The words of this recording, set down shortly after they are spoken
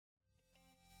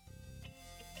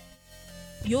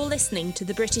You're listening to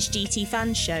the British GT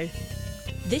Fans Show.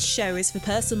 This show is for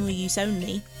personal use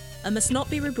only and must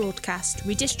not be rebroadcast,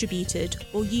 redistributed,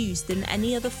 or used in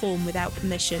any other form without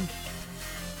permission.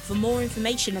 For more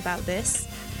information about this,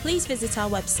 please visit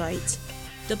our website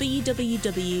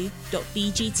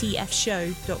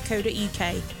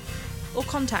www.bgtfshow.co.uk or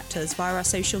contact us via our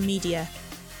social media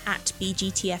at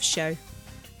BGTFshow.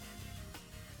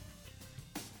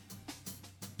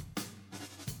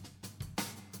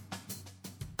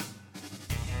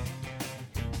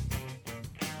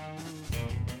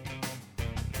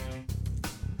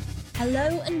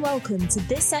 Hello and welcome to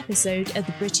this episode of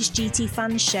the British GT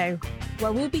Fans Show,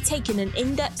 where we'll be taking an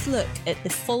in-depth look at the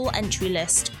full entry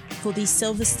list for the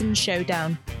Silverstone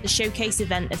Showdown, the showcase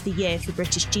event of the year for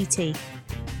British GT.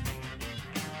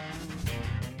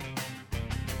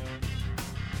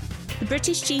 The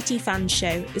British GT Fans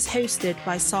Show is hosted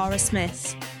by Sarah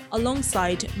Smith,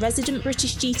 alongside resident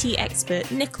British GT expert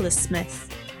Nicholas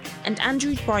Smith, and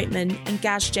Andrew Brightman and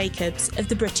Gaz Jacobs of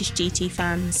the British GT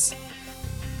Fans.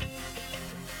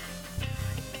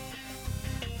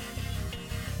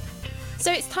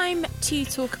 So it's time to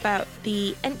talk about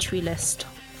the entry list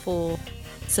for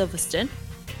Silverstone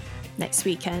next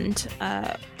weekend.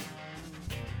 The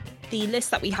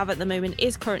list that we have at the moment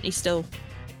is currently still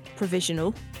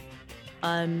provisional,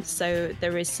 so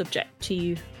there is subject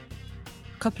to a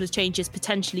couple of changes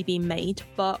potentially being made,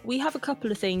 but we have a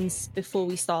couple of things before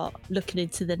we start looking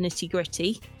into the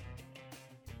nitty-gritty.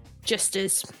 Just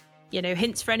as,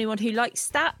 hints for anyone who likes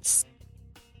stats.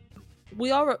 We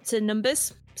are up to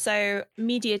numbers. So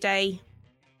Media Day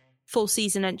full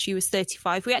season entry was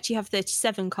 35. We actually have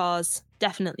 37 cars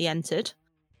definitely entered,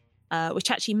 which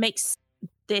actually makes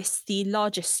this the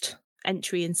largest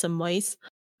entry in some ways.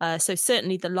 So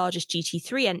certainly the largest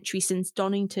GT3 entry since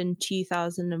Donington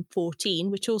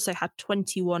 2014, which also had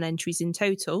 21 entries in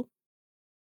total.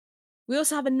 We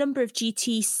also have a number of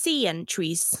GTC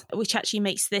entries, which actually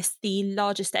makes this the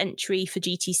largest entry for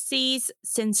GTCs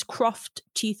since Croft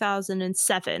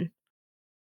 2007.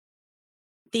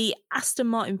 The Aston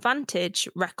Martin Vantage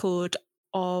record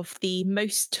of the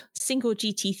most single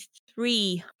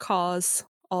GT3 cars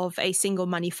of a single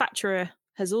manufacturer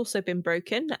has also been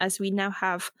broken, as we now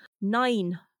have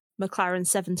 9 McLaren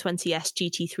 720S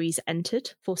GT3s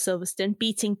entered for Silverstone,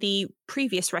 beating the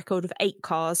previous record of 8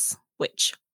 cars,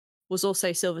 which was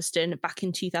also Silverstone back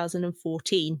in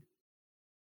 2014.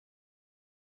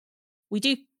 We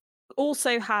do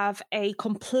also have a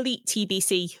complete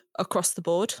TBC across the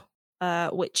board,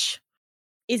 which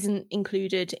isn't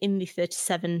included in the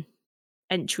 37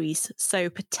 entries. So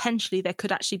potentially there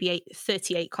could actually be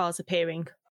 38 cars appearing.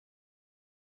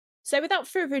 So without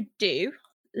further ado,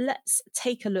 let's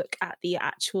take a look at the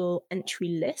actual entry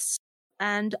list.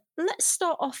 And let's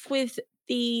start off with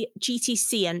the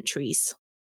GTC entries,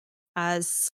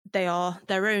 as they are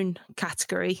their own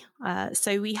category.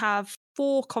 So we have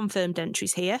 4 confirmed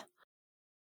entries here.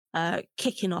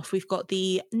 Kicking off, we've got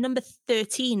the number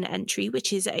 13 entry,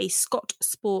 which is a Scott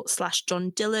Sport / John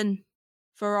Dillon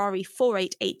Ferrari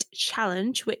 488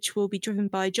 Challenge, which will be driven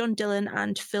by John Dillon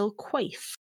and Phil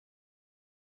Quaife.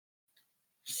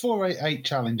 488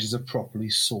 Challenge is a properly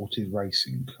sorted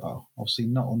racing car. Obviously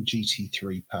not on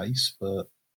GT3 pace, but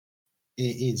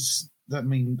it is. I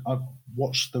mean, I've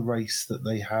watched the race that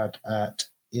they had at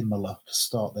Imola to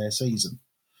start their season,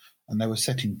 and they were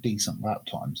setting decent lap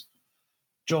times.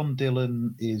 John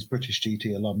Dillon is British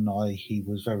GT alumni. He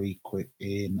was very quick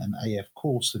in an AF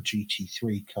Corsa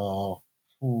GT3 car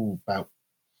about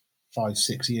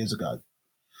 5-6 years ago.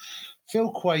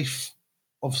 Phil Quaife,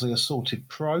 obviously a sorted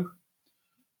pro.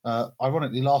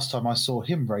 Ironically, last time I saw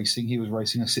him racing, he was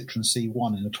racing a Citroen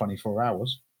C1 in the 24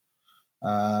 hours.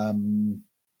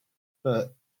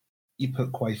 But you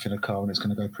put Quaife in a car and it's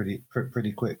going to go pretty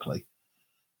quickly.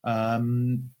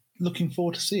 Looking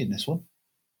forward to seeing this one.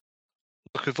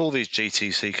 Look, with all these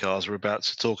GTC cars we're about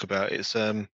to talk about, it's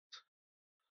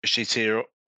GT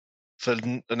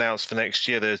announced for next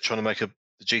year. They're trying to make the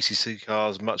GTC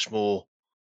cars much more,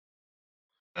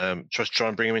 try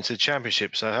and bring them into the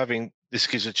championship. So this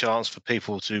gives a chance for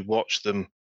people to watch them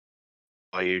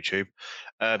by YouTube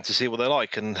to see what they're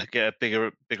like and get a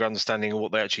bigger understanding of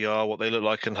what they actually are, what they look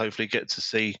like, and hopefully get to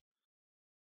see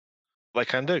what they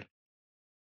can do.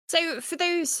 So for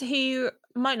those who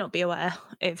might not be aware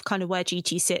of kind of where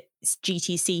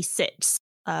GTC sits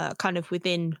kind of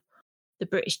within the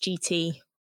British GT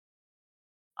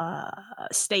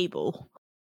stable,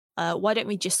 why don't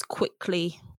we just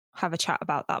quickly have a chat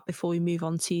about that before we move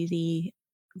on to the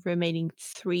remaining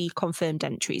 3 confirmed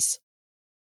entries?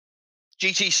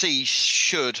 GTC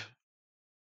should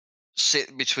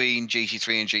sit between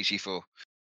GT3 and GT4.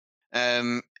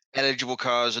 Eligible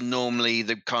cars are normally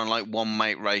the kind of like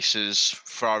one-mate races,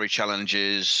 Ferrari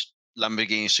Challenges,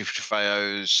 Lamborghini Super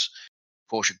Trofeos,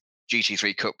 Porsche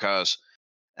GT3 Cup cars.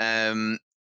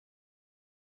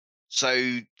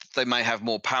 So they may have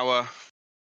more power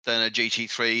than a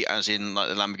GT3, as in like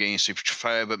the Lamborghini Super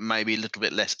Trofeo, but maybe a little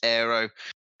bit less aero,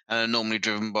 and are normally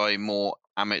driven by more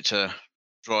amateur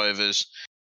drivers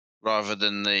rather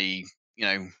than the,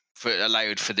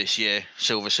 allowed for this year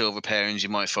silver pairings you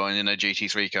might find in a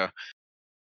GT3 car.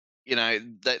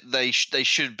 They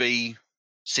should be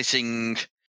sitting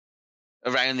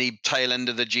around the tail end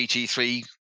of the GT3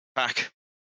 pack,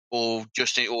 or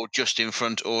just in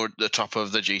front or at the top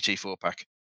of the GT4 pack.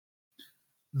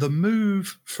 The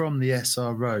move from the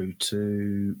SRO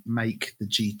to make the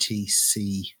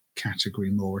GTC category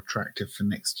more attractive for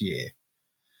next year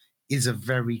is a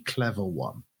very clever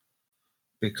one,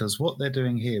 because what they're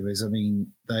doing here is,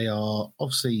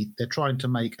 they're trying to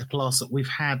make a class that we've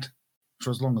had for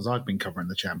as long as I've been covering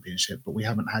the championship, but we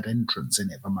haven't had entrants in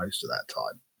it for most of that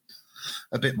time,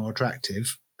 a bit more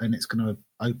attractive, and it's going to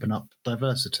open up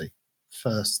diversity,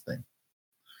 first thing.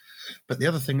 But the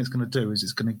other thing it's going to do is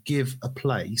it's going to give a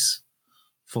place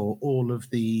for all of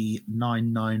the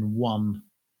 991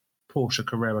 Porsche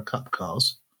Carrera Cup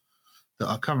cars that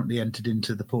are currently entered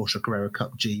into the Porsche Carrera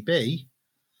Cup GB,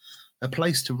 a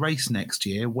place to race next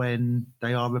year when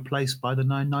they are replaced by the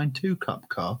 992 Cup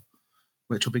car,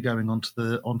 which will be going onto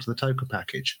the TOCA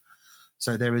package.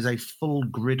 So there is a full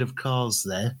grid of cars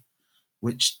there,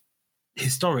 which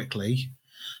historically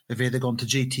have either gone to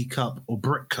GT Cup or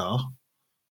Brick Car,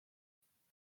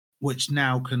 which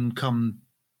now can come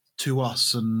to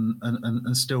us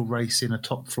and still race in a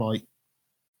top flight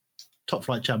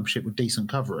championship with decent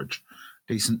coverage,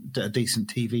 decent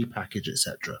TV package,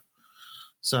 etc.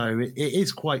 So it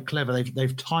is quite clever.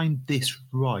 They've timed this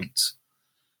right,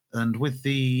 and with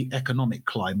the economic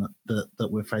climate that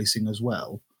we're facing as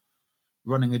well,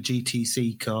 running a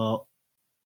GTC car,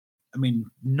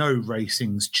 no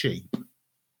racing's cheap,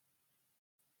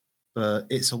 but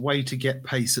it's a way to get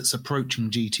pace that's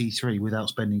approaching GT3 without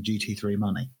spending GT3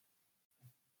 money.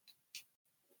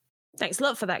 Thanks a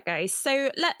lot for that, guys.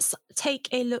 So let's take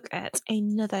a look at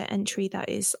another entry that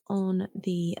is on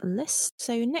the list.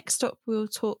 So next up, we'll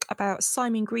talk about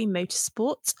Simon Green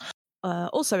Motorsport,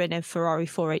 also in a Ferrari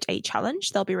 488 Challenge.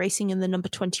 They'll be racing in the number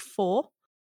 24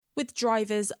 with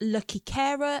drivers Lucky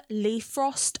Carer, Lee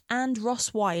Frost and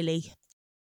Ross Wiley.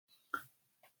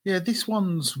 Yeah, this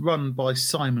one's run by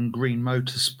Simon Green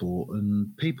Motorsport,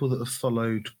 and people that have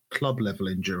followed club-level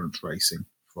endurance racing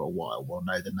for a while will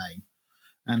know the name.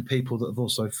 And people that have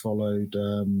also followed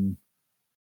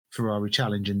Ferrari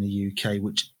Challenge in the UK,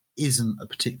 which isn't a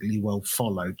particularly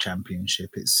well-followed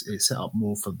championship. It's set up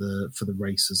more for the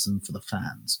racers and for the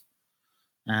fans.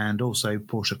 And also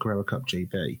Porsche Carrera Cup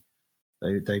GB.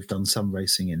 They've done some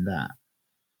racing in that.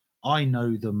 I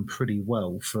know them pretty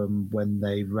well from when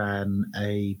they ran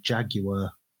a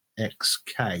Jaguar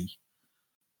XK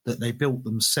that they built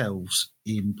themselves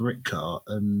in Brick Car,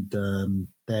 and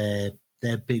their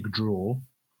big draw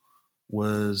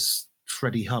was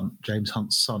Freddie Hunt, James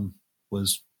Hunt's son,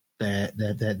 was their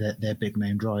big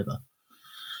name driver.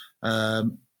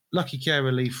 Lucky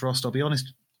Carer, Lee Frost, I'll be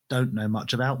honest, don't know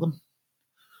much about them.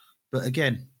 But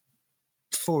again,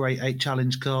 488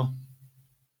 Challenge car,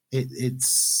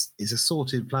 it's a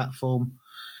sorted platform.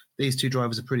 These two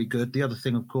drivers are pretty good. The other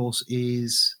thing, of course,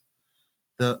 is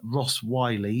that Ross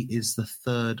Wiley is the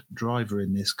third driver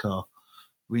in this car.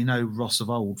 We know Ross of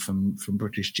old from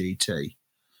British GT,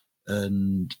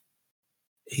 and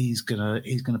he's gonna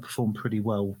perform pretty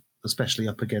well, especially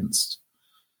up against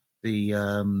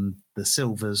the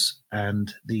silvers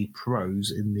and the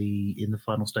pros in the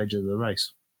final stage of the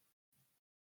race.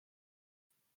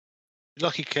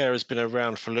 Lucky Care has been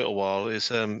around for a little while.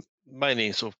 It's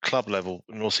mainly sort of club level,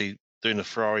 and also doing the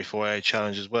Ferrari 488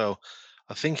 Challenge as well.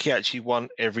 I think he actually won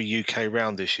every UK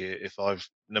round this year, if I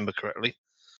remember correctly.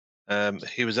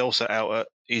 He was also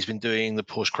he's been doing the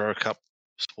Porsche Carrera Cup,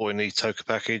 supporting the TOCA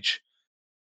package,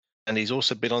 and he's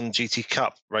also been on GT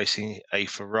Cup racing his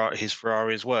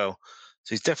Ferrari as well.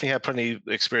 So he's definitely had plenty of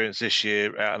experience this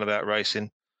year out and about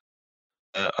racing.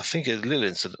 I think a little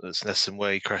incident that's less than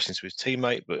where he crashed into his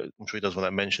teammate, but I'm sure he doesn't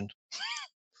want that mentioned.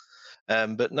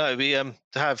 But no, to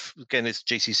have, again, this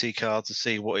GCC car to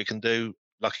see what he can do.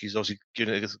 Lucky's obviously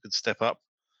giving it a good step up.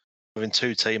 Having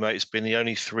two teammates, being the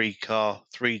only three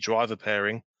driver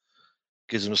pairing,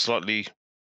 gives them a slightly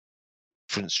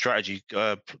different strategy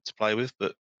to play with,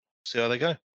 but see how they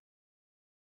go.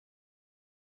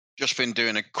 Just been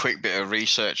doing a quick bit of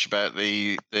research about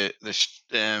these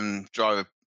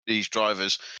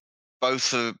drivers.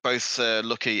 both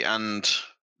Lucky and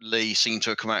Lee seem to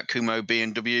have come out Kumo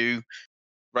B&W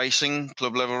Racing,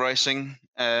 club level racing.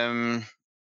 So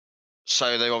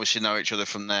they obviously know each other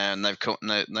from there, and they've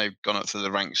gone up through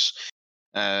the ranks.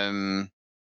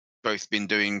 Both been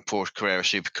doing Porsche Carrera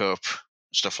Super Cup,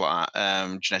 stuff like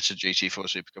that. Ginetta GT4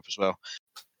 Super Cup as well.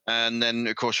 And then,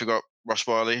 of course, we've got Ross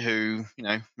Wiley, who,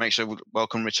 makes a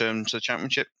welcome return to the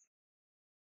championship.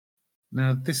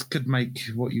 Now, this could make,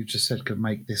 what you just said, could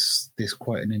make this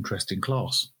quite an interesting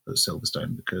class at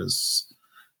Silverstone, because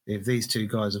if these two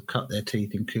guys have cut their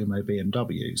teeth in Kumo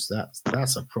BMWs,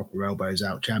 that's a proper elbows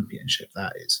out championship,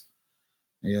 that is.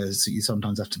 So you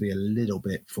sometimes have to be a little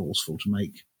bit forceful to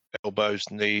make elbows,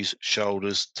 knees,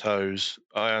 shoulders, toes,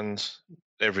 irons,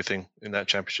 everything in that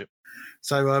championship.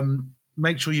 So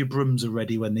make sure your brooms are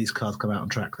ready when these cars come out on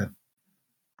track then.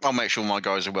 I'll make sure my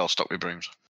guys are well stocked with brooms.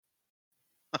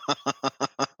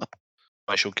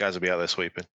 Make sure Gaz will be out there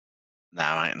sweeping.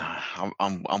 No, mate, no.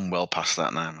 I'm well past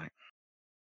that now, mate.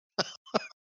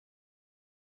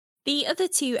 The other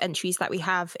two entries that we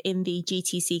have in the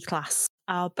GTC class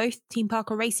are both Team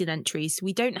Parker Racing entries.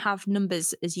 We don't have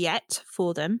numbers as yet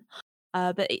for them,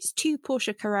 but it's two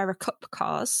Porsche Carrera Cup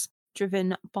cars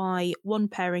driven by one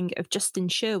pairing of Justin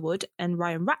Sherwood and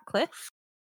Ryan Ratcliffe,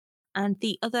 and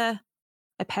the other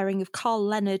a pairing of Carl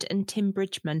Leonard and Tim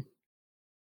Bridgman.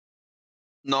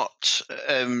 Not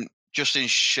Justin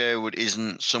Sherwood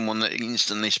isn't someone that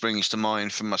instantly springs to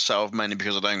mind for myself, mainly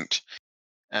because I don't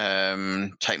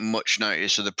take much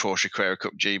notice of the Porsche Carrera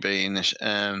Cup GB in this.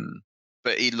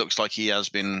 But he looks like he has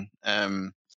been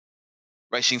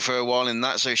racing for a while in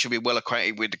that, so he should be well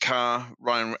acquainted with the car.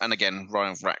 Ryan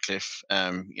Ratcliffe,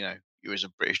 he was a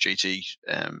British GT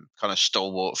kind of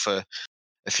stalwart for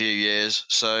a few years,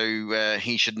 so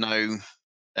he should know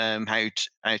how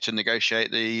to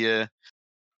negotiate the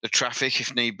traffic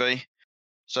if need be.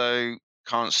 So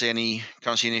can't see any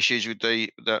issues with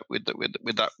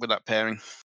that pairing.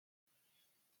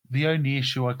 The only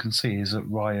issue I can see is that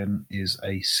Ryan is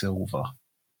a silver,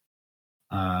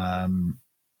 and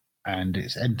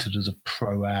it's entered as a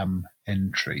Pro-Am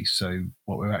entry. So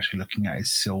what we're actually looking at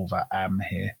is Silver Am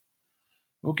here.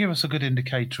 It will give us a good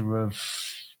indicator of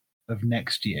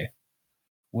next year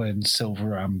when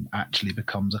Silver Am actually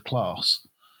becomes a class.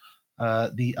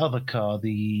 The other car,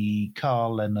 the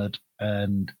Carl Leonard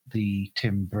and the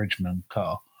Tim Bridgman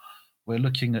car, we're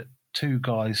looking at two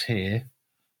guys here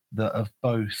that have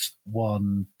both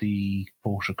won the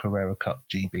Porsche Carrera Cup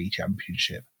GB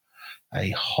Championship, a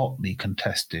hotly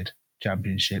contested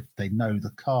championship. They know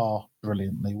the car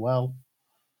brilliantly well.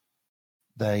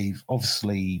 They've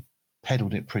obviously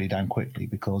pedalled it pretty damn quickly,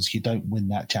 because you don't win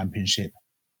that championship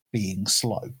being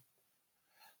slow.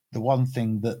 The one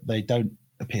thing that they don't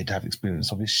appear to have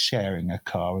experience of is sharing a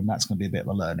car, and that's going to be a bit of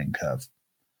a learning curve.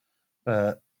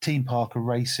 But Team Parker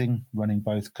Racing, running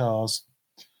both cars,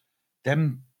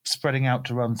 them spreading out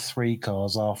to run three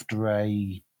cars after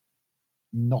a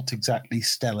not exactly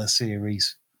stellar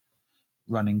series,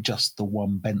 running just the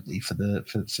one Bentley for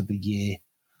the year,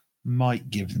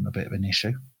 might give them a bit of an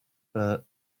issue. But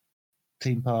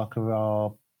Team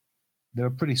Parker they're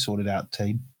a pretty sorted out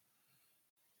team.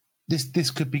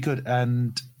 This could be good,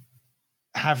 and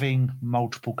having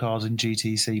multiple cars in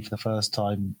GTC for the first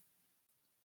time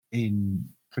in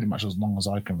pretty much as long as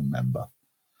I can remember,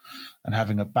 and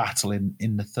having a battle in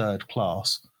the third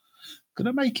class, going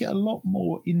to make it a lot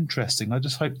more interesting. I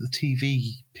just hope the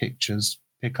TV pictures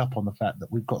pick up on the fact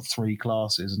that we've got three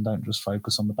classes and don't just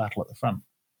focus on the battle at the front.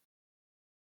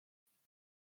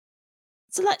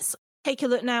 So let's take a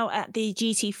look now at the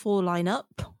GT4 lineup.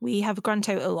 We have a grand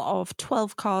total of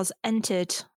 12 cars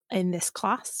entered in this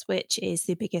class, which is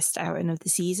the biggest outing of the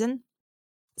season.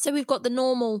 So we've got the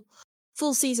normal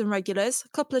full season regulars, a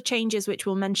couple of changes which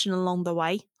we'll mention along the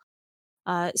way.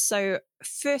 So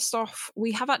first off,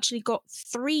 we have actually got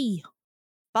 3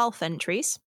 Balf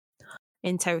entries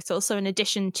in total. So in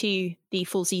addition to the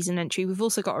full season entry, we've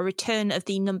also got a return of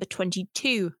the number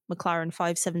 22 McLaren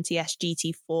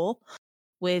 570S GT4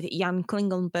 with Jan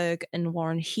Klingelberg and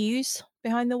Warren Hughes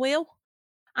behind the wheel.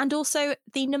 And also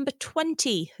the number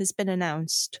 20 has been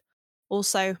announced.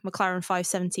 Also McLaren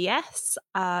 570S.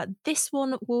 This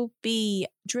one will be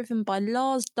driven by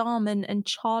Lars Darman and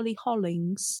Charlie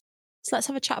Hollings. So let's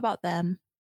have a chat about them.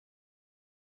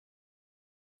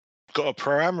 Got a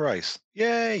Pro-Am race.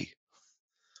 Yay!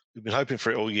 We've been hoping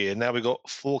for it all year. Now we've got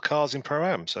 4 cars in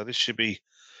Pro-Am. So this should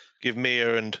give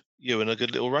Mia and Ewan a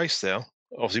good little race there.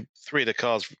 Obviously, 2 of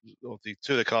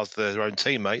the cars are their own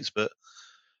teammates, but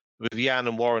with Jan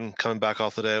and Warren coming back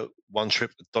after their one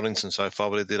trip at Donington so far,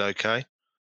 but they did okay.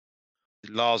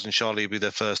 Lars and Charlie will be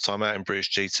their first time out in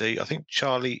British GT. I think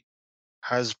Charlie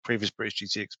has previous British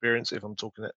GT experience. If I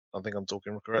think I'm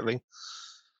talking correctly.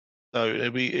 So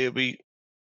it'll be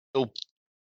a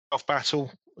tough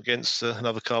battle against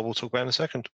another car we'll talk about in a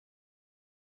second.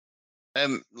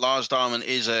 Lars Darman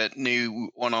is a new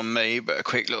one on me, but a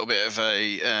quick little bit of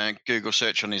a Google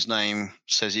search on his name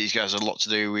says he has a lot to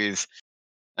do with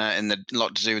in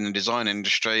the design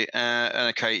industry. And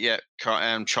okay, yeah,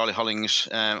 Charlie Hollings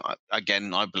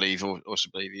again. I believe, also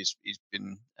believe he's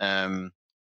been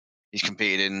he's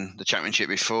competed in the championship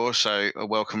before, so a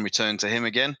welcome return to him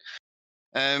again.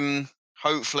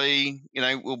 Hopefully,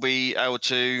 we'll be able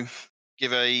to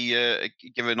give a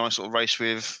nice little race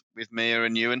with Mia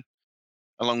and Ewan,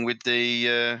 along with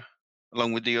the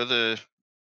other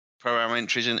pro-am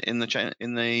entries in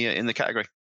the category.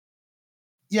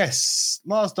 Yes,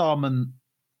 Lars Darman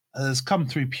has come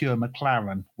through pure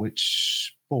McLaren,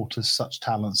 which brought us such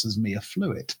talents as Mia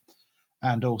Fluid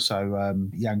and also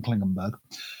Jan Klingenberg.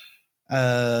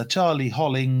 Charlie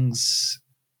Hollings,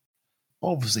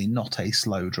 obviously not a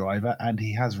slow driver, and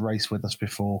he has raced with us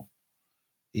before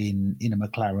in a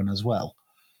McLaren as well.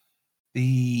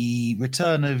 The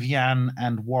return of Jan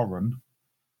and Warren,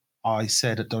 I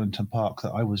said at Donington Park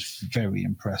that I was very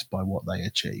impressed by what they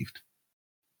achieved.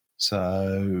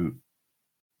 So,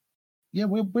 yeah,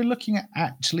 we're looking at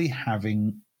actually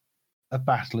having a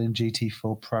battle in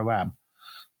GT4 Pro-Am.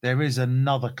 There is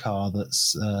another car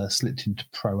that's slipped into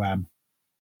Pro-Am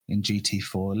in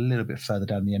GT4 a little bit further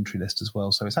down the entry list as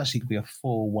well. So it's actually going to be a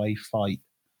four-way fight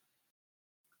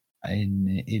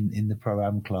in the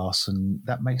Pro-Am class, and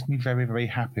that makes me very, very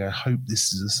happy. I hope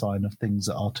this is a sign of things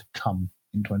that are to come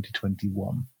in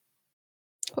 2021.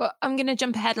 Well, I'm going to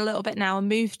jump ahead a little bit now and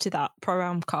move to that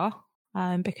Pro-Am car,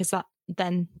 because that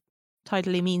then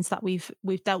tidily means that we've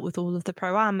dealt with all of the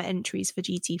Pro-Am entries for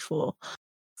GT4.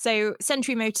 So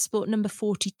Century Motorsport number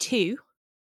 42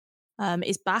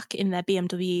 is back in their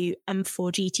BMW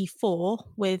M4 GT4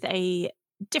 with a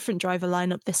different driver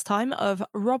lineup this time of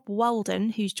Rob Weldon,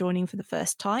 who's joining for the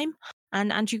first time,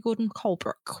 and Andrew Gordon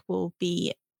Colebrook will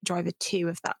be driver 2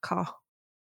 of that car.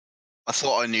 I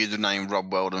thought I knew the name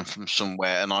Rob Weldon from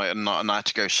somewhere, and I had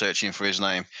to go searching for his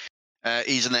name.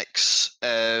 He's an ex.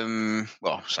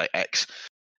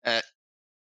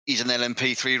 He's an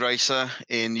LMP3 racer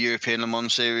in European Le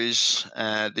Mans Series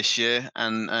this year,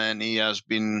 and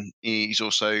he's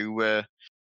also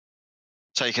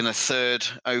taken a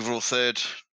overall third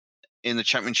in the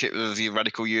championship of the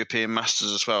Radical European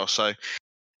Masters as well. So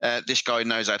this guy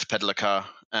knows how to pedal a car.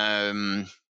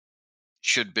 He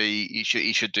should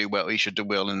do well. He should do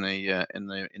well in the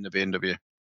BMW.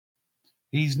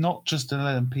 He's not just an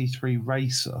LMP3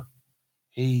 racer.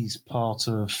 He's part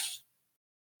of,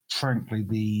 frankly,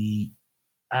 the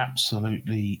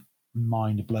absolutely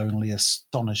mind-blowingly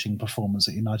astonishing performance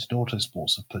that United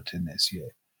Autosports have put in this year.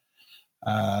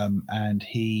 And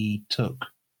he took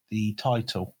the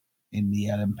title in the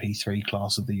LMP3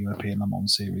 class of the European Le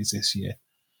Mans Series this year.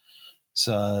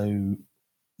 So,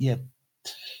 yeah.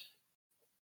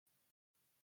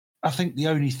 I think the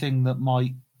only thing that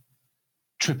might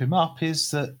trip him up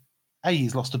is that A,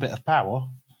 he's lost a bit of power,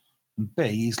 and B,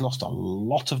 he's lost a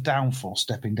lot of downforce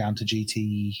stepping down to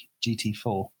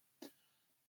GT4.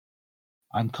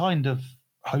 I'm kind of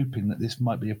hoping that this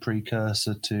might be a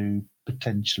precursor to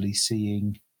potentially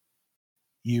seeing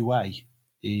UA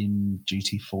in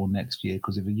GT4 next year,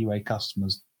 because if a UA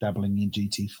customer's dabbling in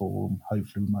GT4,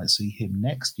 hopefully we might see him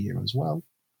next year as well.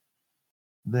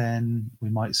 Then we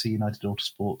might see United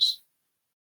Autosports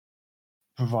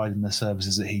providing the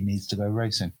services that he needs to go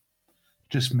racing.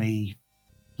 Just me,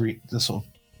 the sort of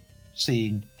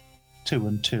seeing 2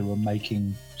 and 2 and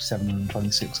making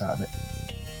 726 out of it.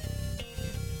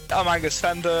 I'm Angus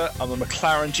Fender. I'm a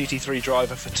McLaren GT3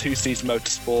 driver for Two Seas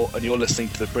Motorsport, and you're listening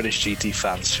to the British GT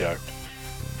Fans Show.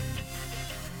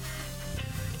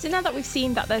 So now that we've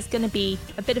seen that there's going to be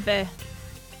a bit of a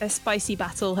spicy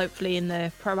battle, hopefully, in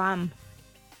the Pro-Am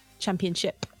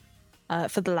Championship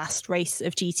for the last race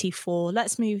of GT4,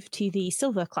 let's move to the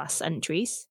silver class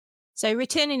entries. So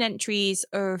returning entries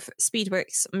of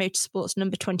Speedworks Motorsports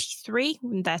number 23,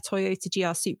 their Toyota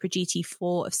GR Supra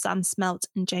GT4 of Sam Smelt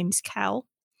and James Kell,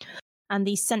 and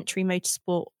the Century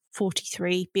Motorsport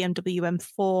 43 BMW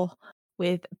M4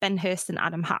 with Ben Hurst and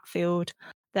Adam Hatfield.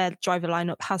 Their driver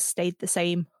lineup has stayed the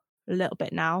same a little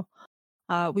bit now.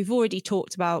 We've already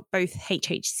talked about both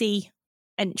HHC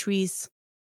entries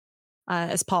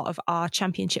as part of our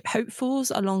championship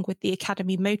hopefuls, along with the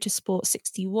Academy Motorsport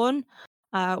 61,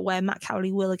 where Matt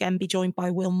Cowley will again be joined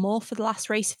by Will Moore for the last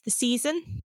race of the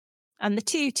season, and the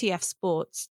 2 TF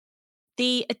Sports.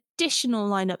 The additional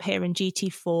lineup here in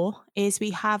GT4 is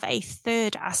we have a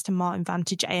third Aston Martin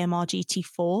Vantage AMR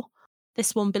GT4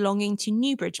 this one belonging to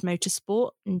Newbridge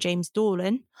Motorsport and James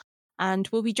Dorlin, and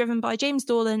will be driven by James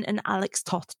Dorlin and Alex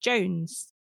Toth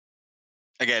Jones.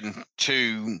 Again,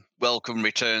 2 welcome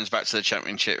returns back to the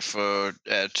championship for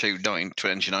 2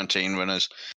 2019 runners.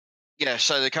 Yeah,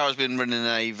 so the car has been running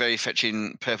a very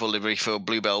fetching purple livery for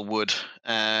Bluebell Wood,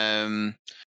 and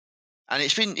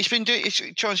it's been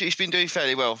doing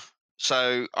fairly well.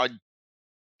 So I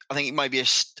think it may be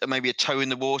a toe in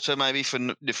the water, maybe for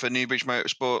Newbridge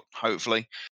Motorsport, hopefully,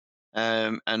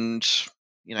 and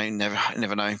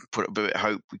never know. Put a bit of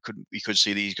hope we could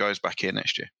see these guys back here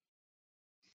next year.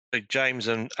 So James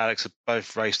and Alex have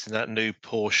both raced in that new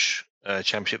Porsche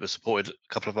championship that supported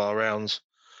a couple of our rounds,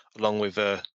 along with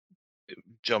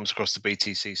jumps across the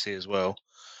BTCC as well.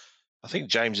 I think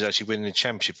James is actually winning the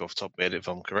championship off the top of my head, if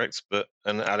I'm correct.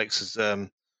 And Alex has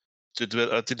did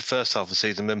the first half of the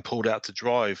season, then pulled out to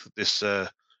drive this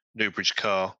Newbridge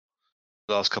car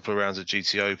the last couple of rounds at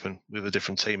GT Open with a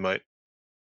different teammate.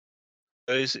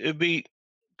 It'd be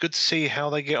good to see how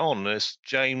they get on. It's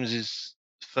James's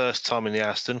first time in the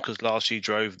Aston, because last year he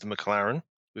drove the McLaren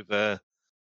with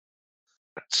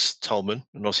Tolman,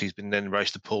 and obviously he's been then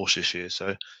raced the Porsche this year.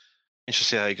 So interesting to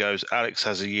see how he goes. Alex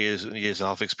has a years and a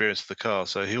half experience with the car,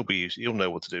 so he'll know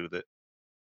what to do with it.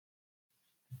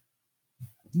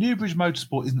 Newbridge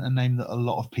Motorsport isn't a name that a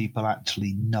lot of people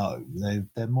actually know.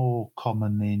 They're more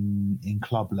common in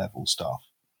club level stuff.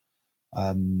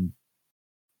 I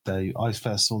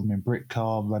first saw them in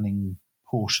Britcar running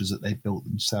Porsches that they built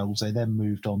themselves. They then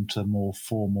moved on to more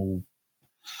formal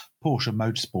Porsche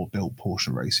Motorsport built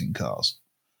Porsche racing cars.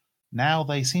 Now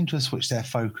they seem to have switched their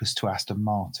focus to Aston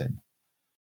Martin.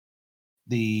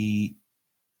 The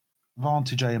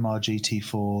Vantage AMR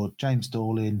GT4, James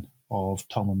Dorlin of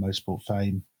Tolman Motorsport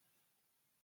fame,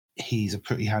 he's a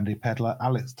pretty handy peddler.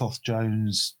 Alex Toth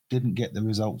Jones didn't get the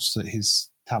results that his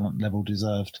talent level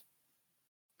deserved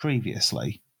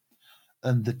previously.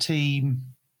 And the team,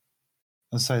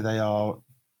 and so they are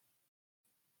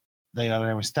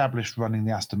established running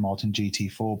the Aston Martin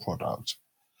GT4 product.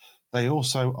 They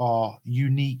also are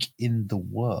unique in the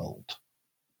world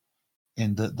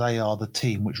in that they are the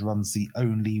team which runs the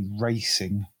only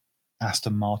racing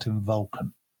Aston Martin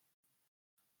Vulcan.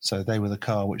 So they were the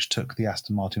car which took the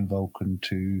Aston Martin Vulcan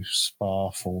to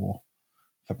Spa for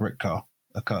Britcar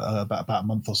about a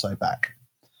month or so back.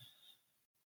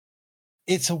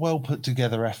 It's a well put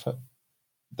together effort.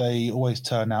 They always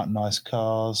turn out nice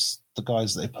cars. The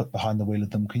guys that they put behind the wheel of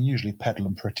them can usually pedal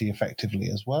them pretty effectively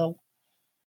as well.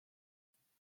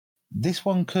 This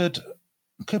one could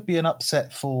be an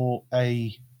upset for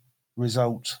a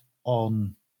result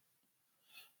on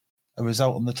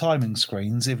the timing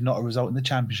screens, if not a result in the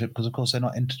championship, because of course they're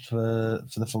not entered for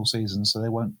the full season, so they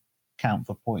won't count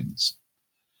for points.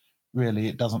 Really,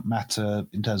 it doesn't matter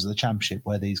in terms of the championship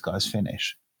where these guys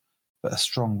finish, but a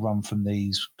strong run from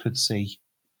these could see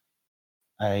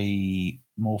a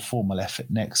more formal effort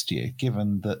next year,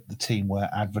 given that the team were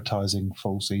advertising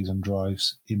full season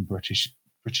drives in British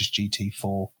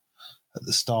GT4 at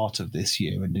the start of this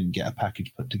year and didn't get a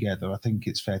package put together. I think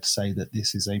it's fair to say that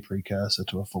this is a precursor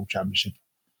to a full championship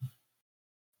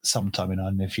sometime in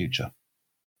our near future.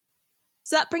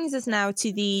 So that brings us now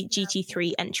to the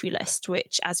GT3 entry list,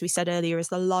 which, as we said earlier, is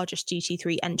the largest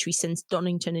GT3 entry since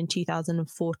Donington in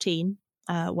 2014,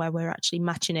 where we're actually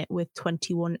matching it with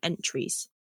 21 entries.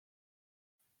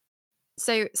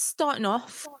 So starting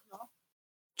off,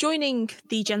 joining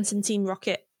the Jensen Team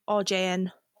Rocket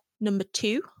RJN number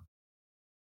 2,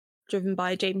 driven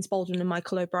by James Baldwin and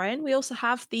Michael O'Brien, we also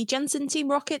have the Jensen Team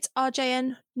Rocket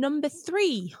RJN number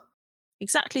 3.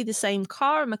 Exactly the same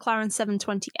car, a McLaren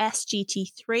 720S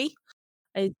GT3.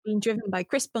 It's been driven by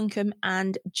Chris Buncombe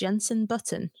and Jensen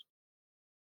Button.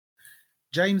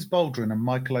 James Baldwin and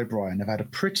Michael O'Brien have had a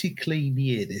pretty clean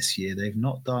year this year. They've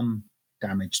not done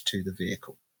damage to the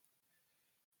vehicle.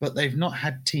 But they've not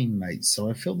had teammates, so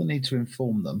I feel the need to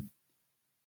inform them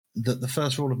that the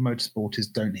first rule of motorsport is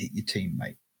don't hit your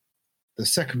teammate. The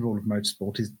second rule of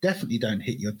motorsport is definitely don't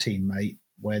hit your teammate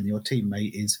when your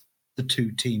teammate is the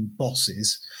two team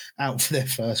bosses out for their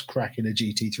first crack in a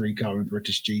GT3 car in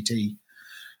British GT.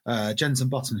 Jensen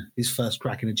Button, his first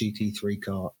crack in a GT3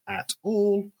 car at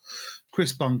all.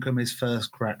 Chris Buncombe, his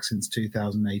first crack since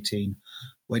 2018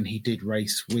 when he did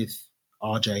race with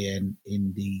RJN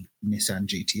in the Nissan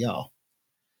GTR.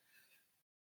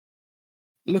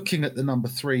 Looking at the number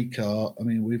 3 car, I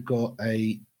mean, we've got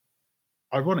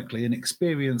ironically, an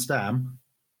experienced AM,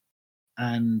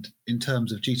 and in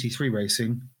terms of GT3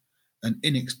 racing, an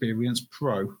inexperienced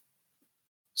pro.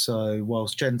 So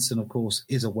whilst Jensen, of course,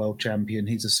 is a world champion,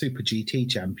 he's a Super GT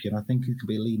champion, I think he could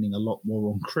be leaning a lot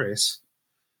more on Chris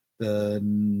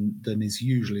than is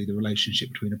usually the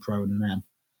relationship between a pro and an am.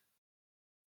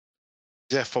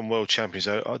 The F1 World Champions,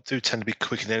 I do tend to be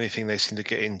quick in anything they seem to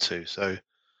get into. So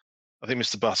I think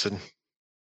Mr. Button,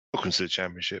 welcome to the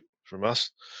championship from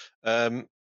us.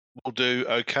 Will do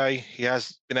okay. He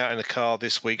has been out in a car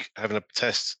this week having a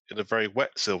test in a very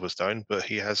wet Silverstone, but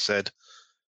he has said the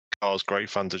car's great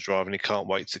fun to drive and he can't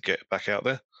wait to get back out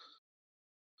there.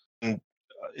 And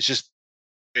it just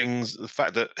brings the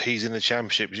fact that he's in the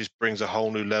championship, it just brings a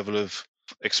whole new level of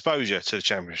exposure to the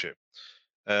championship.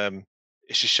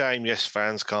 It's a shame, yes,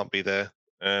 fans can't be there,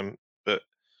 but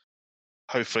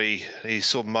hopefully he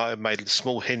sort of might have made a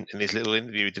small hint in his little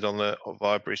interview he did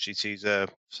via British GT's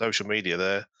social media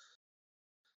there.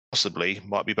 Possibly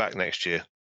might be back next year.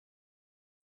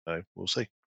 So we'll see.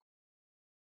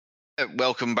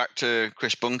 Welcome back to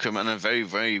Chris Bunkum, and a very,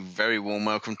 very, very warm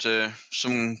welcome to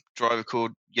some driver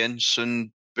called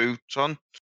Jensen Button.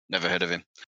 Never heard of him.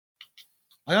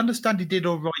 I understand he did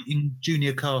all right in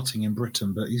junior karting in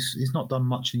Britain, but he's not done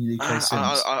much in the UK since.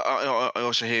 I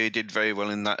also hear he did very well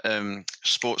in that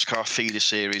sports car feeder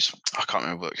series. I can't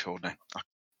remember what it's called now.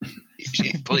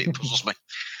 It puzzles me.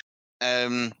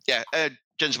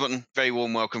 Jensen Button, very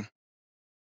warm welcome.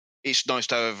 It's nice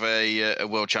to have a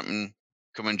world champion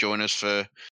come and join us for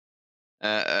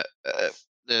the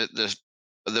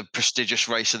prestigious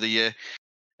race of the year.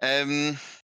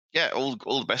 All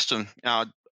the best to them.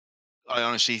 I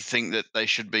honestly think that they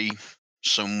should be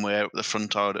somewhere at the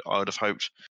front. I would have hoped,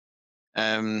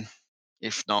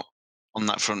 if not on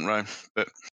that front row. But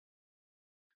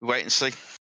we wait and see.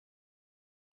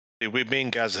 Me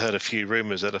and Gaz heard a few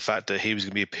rumours of the fact that he was going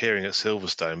to be appearing at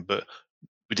Silverstone, but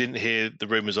we didn't hear the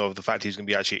rumours of the fact he was going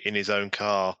to be actually in his own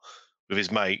car with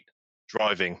his mate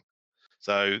driving.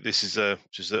 So this is it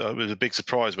was a big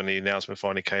surprise when the announcement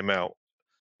finally came out.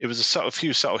 It was a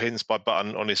few subtle hints by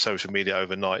Button on his social media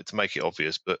overnight to make it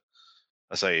obvious, but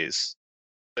I say it's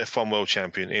F1 World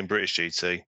Champion in British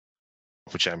GT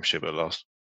for championship at last.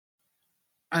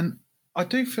 And I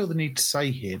do feel the need to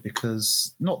say here,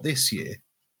 because not this year,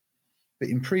 but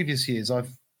in previous years,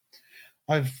 I've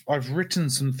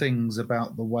written some things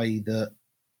about the way that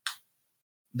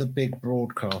the big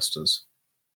broadcasters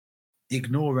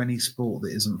ignore any sport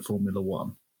that isn't Formula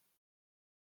One.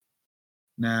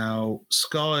 Now,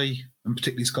 Sky, and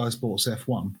particularly Sky Sports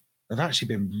F1, have actually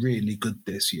been really good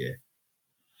this year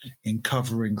in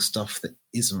covering stuff that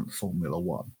isn't Formula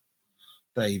One.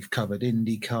 They've covered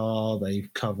IndyCar,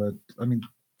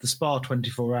 the Spa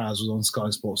 24 Hours was on Sky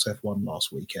Sports F1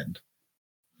 last weekend.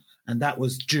 And that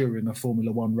was during a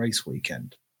Formula One race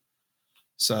weekend.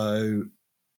 So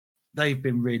they've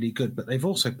been really good, but they've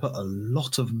also put a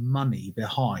lot of money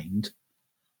behind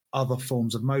other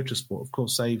forms of motorsport. Of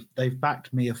course, they've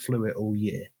backed Mia Fluid all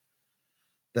year.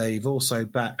 They've also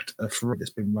backed a Ferrari that's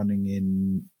been running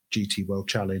in GT World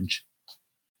Challenge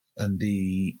and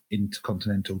the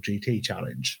Intercontinental GT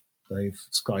Challenge. They've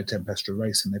Sky Tempestra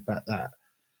Racing, they've backed that.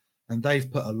 And they've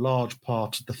put a large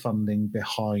part of the funding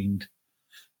behind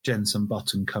Jensen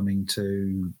Button coming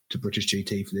to British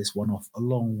GT for this one-off,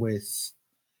 along with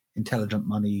Intelligent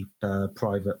Money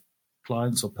private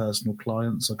clients or personal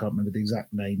clients. I can't remember the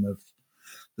exact name of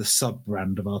the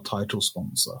sub-brand of our title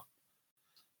sponsor.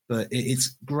 But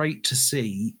it's great to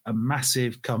see a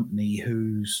massive company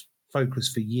whose focus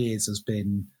for years has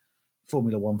been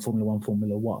Formula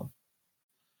One,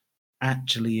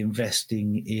 actually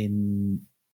investing in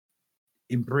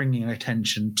bringing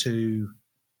attention to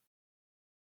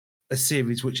a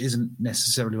series which isn't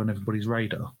necessarily on everybody's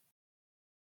radar.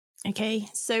 Okay,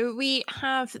 so we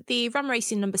have the Ram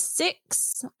Racing number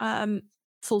 6,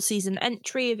 full season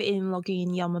entry of Ian Logie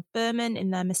and Yelma Berman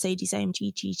in their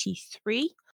Mercedes-AMG GT3.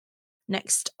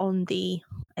 Next on the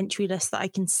entry list that I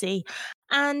can see.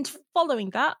 And following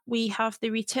that, we have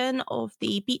the return of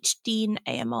the Beach Dean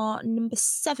AMR number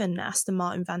 7 Aston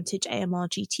Martin Vantage AMR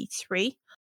GT3.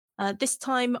 This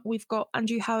time we've got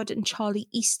Andrew Howard and Charlie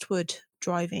Eastwood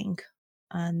driving.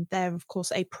 And they're, of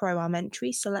course, a Pro-Am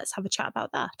entry. So let's have a chat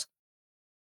about that.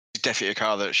 It's definitely a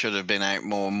car that should have been out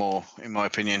more and more, in my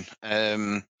opinion.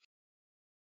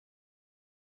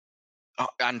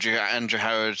 Andrew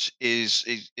Howard has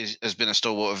been a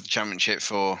stalwart of the championship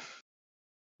for,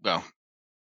 well,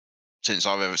 since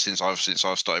I've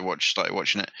started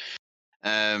watching it,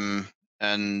 and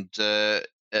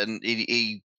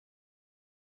he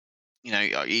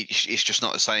it's just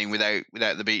not the same without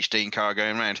the Beach Dean car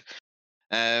going around.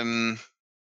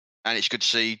 And it's good to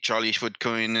see Charlie Eastwood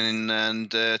coming in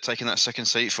and taking that second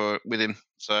seat with him.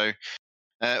 So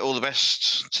all the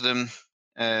best to them.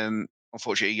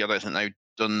 Unfortunately, I don't think they've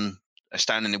done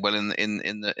astoundingly well in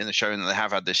the showing that they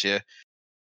have had this year.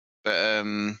 But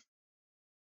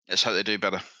let's hope they do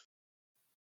better.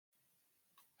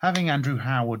 Having Andrew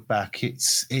Howard back,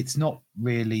 it's not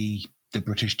really the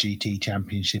British GT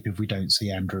Championship if we don't see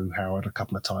Andrew Howard a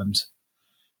couple of times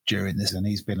during this, and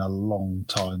he's been a long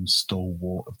time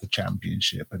stalwart of the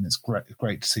championship, and it's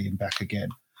great to see him back again.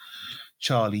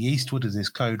 Charlie Eastwood as his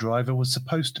co-driver was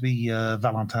supposed to be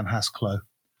Valentin Hasclo,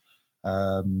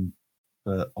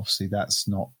 but obviously that's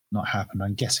not happened.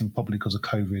 I'm guessing probably because of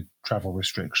COVID travel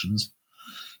restrictions.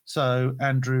 So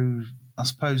Andrew, I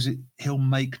suppose he'll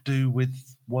make do with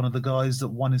one of the guys that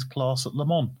won his class at Le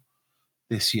Mans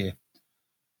this year.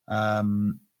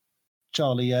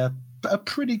 Charlie, a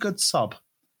pretty good sub.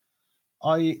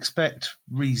 I expect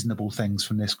reasonable things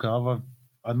from this car.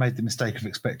 I made the mistake of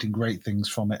expecting great things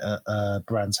from it at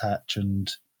Brands Hatch,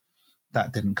 and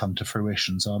that didn't come to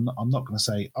fruition. So I'm not going to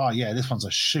say, this one's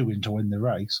a shoo-in to win the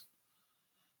race.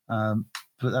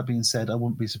 But that being said, I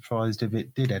wouldn't be surprised if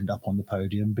it did end up on the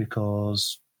podium,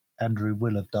 because Andrew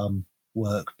will have done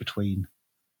work between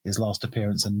his last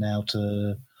appearance and now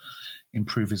to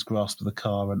improve his grasp of the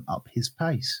car and up his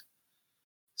pace.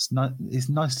 It's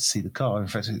nice to see the car. In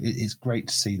fact, it's great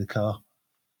to see the car.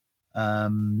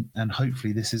 And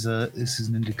hopefully this is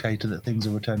an indicator that things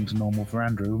are returning to normal for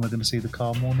Andrew, and we're going to see the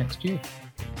car more next year.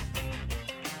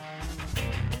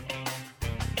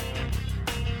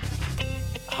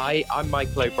 Hi, I'm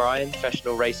Michael O'Brien,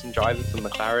 professional racing driver for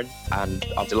McLaren, and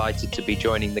I'm delighted to be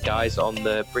joining the guys on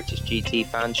the British GT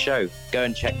Fans Show. Go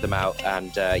and check them out,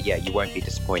 and you won't be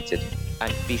disappointed.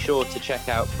 And be sure to check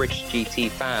out British GT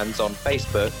Fans on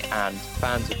Facebook and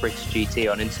Fans of British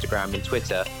GT on Instagram and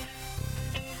Twitter.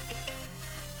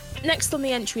 Next on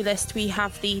the entry list, we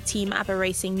have the Team ABBA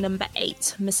Racing number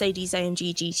 8,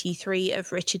 Mercedes-AMG GT3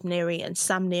 of Richard Neary and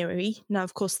Sam Neary. Now,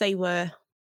 of course, they were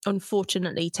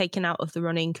unfortunately taken out of the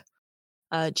running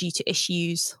due to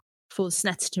issues for the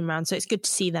Snetterton round, so it's good to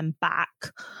see them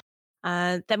back.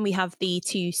 Then we have the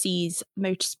 2Cs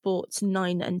Motorsports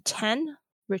 9 and 10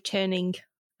 returning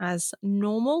as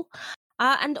normal,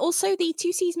 and also the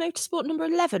 2Cs Motorsport number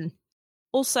 11,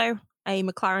 also a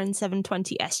McLaren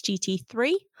 720S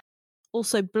GT3,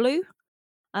 also blue.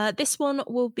 This one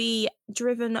will be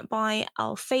driven by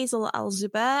Al-Faisal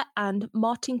Al-Zubair and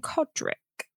Martin Kodrick.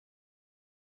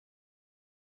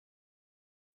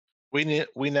 We now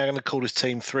going to call this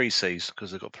team 3Cs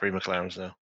because they've got 3 McLarens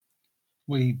now.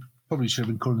 We probably should have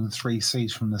been calling them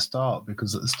 3Cs from the start,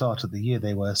 because at the start of the year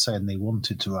they were saying they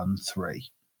wanted to run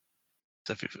 3.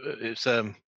 So if it's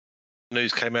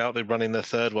news came out they're running their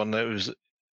third one. It was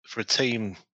for a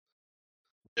team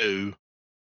new.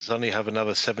 Suddenly have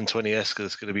another 720S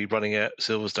that's going to be running at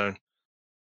Silverstone.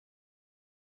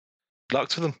 Good luck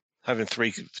to them having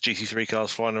 3 GT3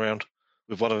 cars flying around,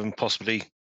 with one of them possibly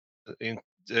in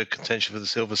contention for the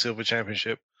Silver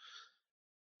Championship.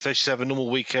 If they just have a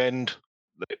normal weekend,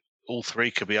 all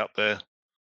 3 could be up there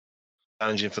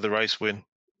challenging for the race win.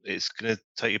 It's going to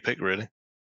take your pick, really.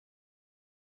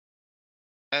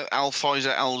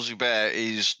 Al-Faisal Al-Zubair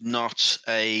is not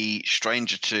a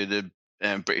stranger to the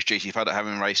British GT paddock,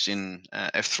 having raced in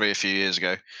F3 a few years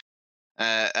ago.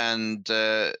 And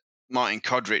Martin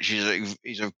Kodrick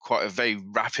is quite a very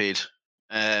rapid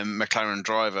McLaren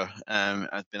driver.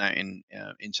 Has been out in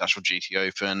International GT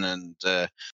Open and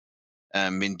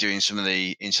been doing some of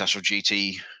the International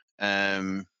GT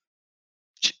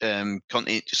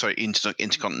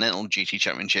Intercontinental GT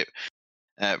Championship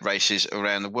races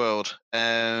around the world,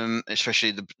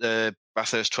 especially the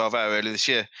Bathurst 12 Hour earlier this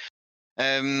year.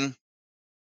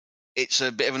 It's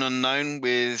a bit of an unknown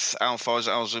with Al-Faisal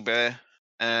Al-Zubair,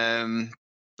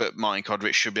 but Martin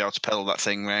Kodrick should be able to pedal that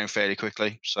thing around fairly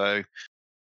quickly. So,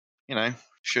 we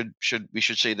should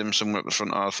see them somewhere at the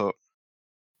front, I thought.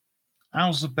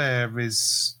 Al-Zubair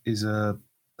is a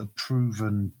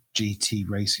proven GT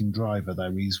racing driver,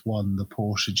 though. He's won the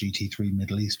Porsche GT3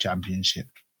 Middle East Championship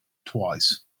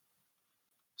twice.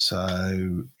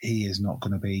 So he is not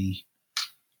going to be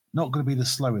the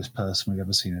slowest person we've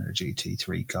ever seen in a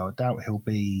GT3 car. I doubt he'll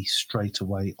be straight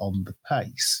away on the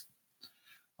pace.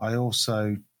 I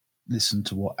also listened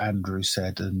to what Andrew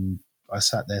said, and I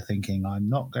sat there thinking, I'm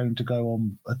not going to go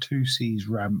on a 2Cs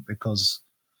ramp, because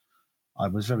I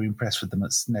was very impressed with them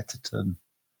at Snetterton,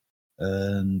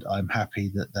 and I'm happy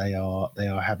that they are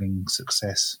having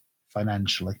success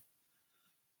financially,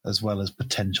 as well as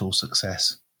potential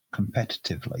success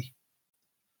competitively.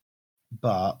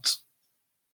 But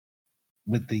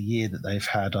with the year that they've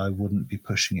had, I wouldn't be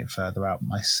pushing it further out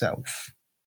myself.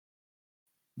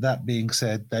 That being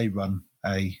said, they run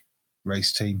a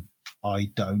race team. I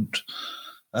don't.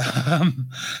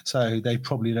 So they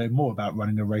probably know more about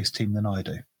running a race team than I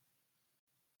do.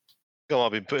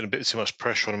 I've been putting a bit too much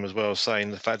pressure on them as well,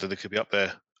 saying the fact that they could be up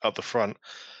there up the front.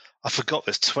 I forgot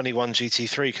there's 21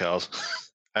 GT3 cars,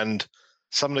 and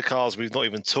some of the cars we've not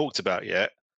even talked about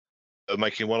yet are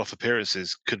making one-off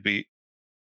appearances. Could be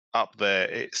up there.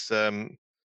 It's to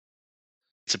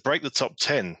break the top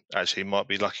 10. Actually, might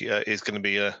be lucky. Is going to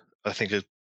be I think a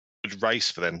good race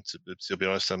for them. To be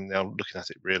honest, I'm now looking at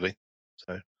it really.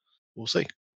 So we'll see.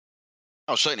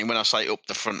 Oh, certainly. When I say up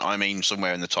the front, I mean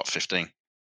somewhere in the top 15.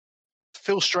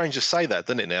 Feels strange to say that,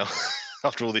 doesn't it? Now,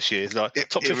 after all this year, like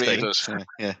top 15. It really does.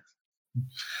 Yeah.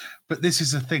 But this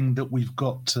is a thing that we've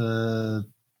got to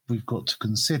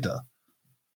consider.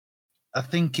 I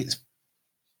think it's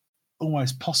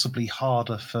almost possibly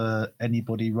harder for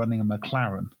anybody running a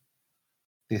McLaren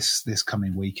this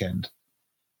coming weekend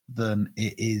than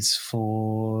it is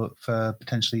for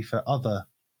potentially for other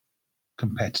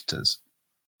competitors.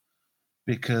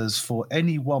 Because for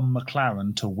any one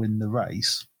McLaren to win the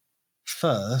race,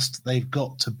 first they've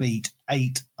got to beat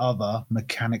 8 other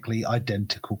mechanically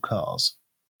identical cars.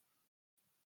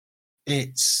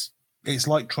 It's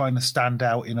like trying to stand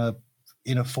out in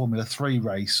a Formula 3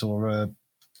 race or a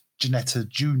Ginetta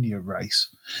Junior race.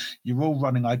 You're all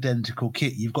running identical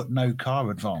kit. You've got no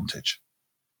car advantage.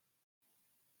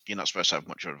 You're not supposed to have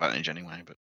much of an advantage anyway,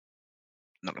 but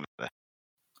not going to be there.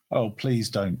 Oh, please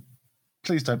don't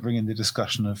bring in the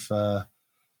discussion of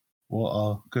what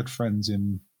our good friends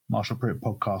in Marshall Pruitt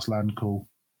podcast land call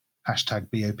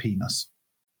 #BOPness.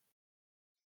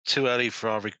 Too early for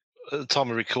at the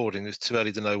time of recording. It's too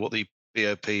early to know what the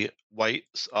BOP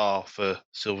weights are for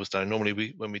Silverstone.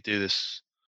 Normally, when we do this,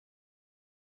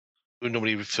 we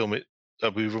normally film it.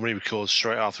 We normally record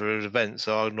straight after an event,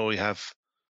 so I normally have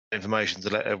information to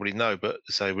let everybody know. But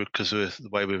because the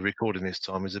way we're recording this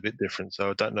time is a bit different, so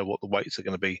I don't know what the weights are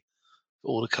going to be for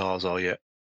all the cars are yet.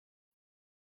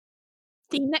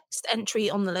 The next entry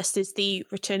on the list is the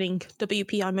returning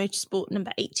WPI Motorsport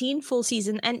number 18 full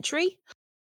season entry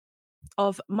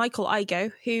of Michael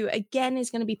Igo, who again is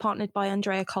going to be partnered by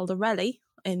Andrea Caldarelli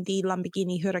in the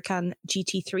Lamborghini Huracan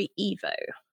GT3 Evo.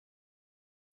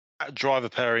 That driver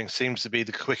pairing seems to be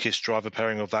the quickest driver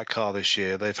pairing of that car this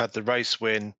year. They've had the race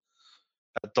win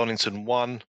at Donington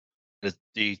 1,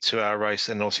 the 2-hour race,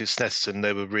 and obviously at Snetterton,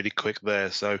 they were really quick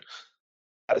there. So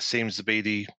that seems to be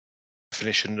the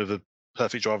definition of a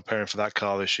perfect driver pairing for that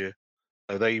car this year.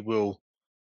 So they will,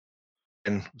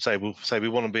 and we'll say we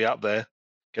want to be up there.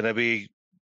 Going to be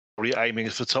probably aiming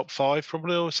for top 5,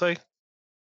 probably, I would say.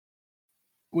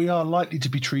 We are likely to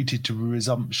be treated to a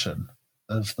resumption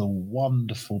of the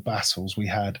wonderful battles we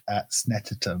had at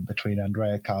Snetterton between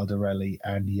Andrea Caldarelli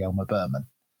and Yelmer Berman.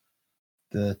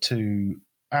 The two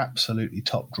absolutely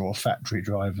top draw factory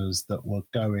drivers that were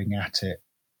going at it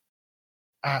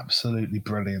absolutely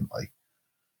brilliantly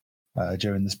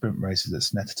during the sprint races at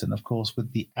Snetterton, of course,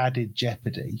 with the added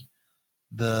jeopardy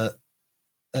that,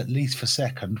 at least for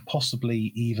second,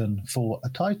 possibly even for a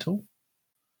title,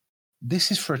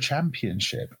 this is for a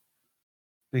championship,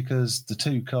 because the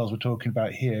two cars we're talking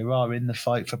about here are in the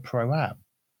fight for Pro-Am.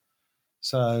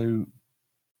 So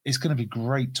it's going to be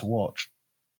great to watch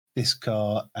this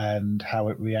car and how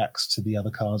it reacts to the other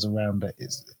cars around it.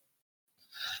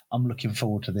 I'm looking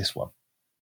forward to this one.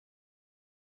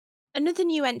 Another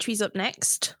new entry's up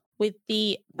next with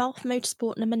the Balfe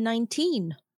Motorsport number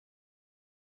 19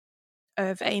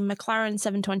 of a McLaren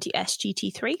 720S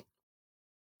GT3.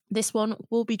 This one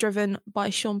will be driven by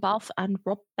Sean Balfe and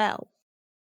Rob Bell.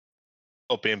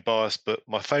 Not being biased, but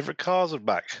my favourite cars are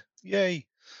back. Yay!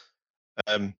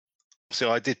 So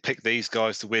I did pick these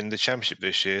guys to win the championship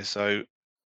this year, so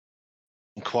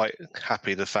I'm quite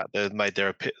happy the fact they're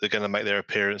going to make their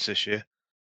appearance this year.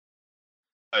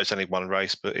 It's only one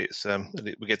race, but it's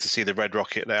we get to see the Red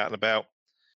Rocket out and about.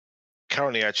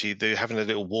 Currently, actually, they're having a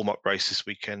little warm-up race this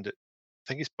weekend. I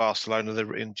think it's Barcelona.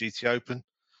 They're in GT Open,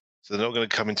 so they're not going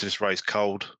to come into this race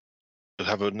cold. They'll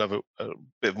have a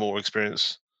bit more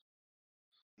experience.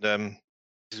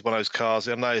 This is one of those cars.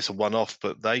 I know it's a one-off,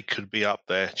 but they could be up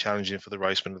there challenging for the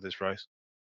raceman of this race.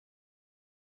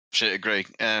 Should agree.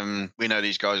 We know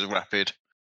these guys are rapid.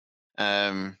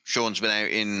 Sean's been out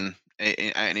in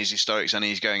his historics, and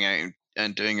he's going out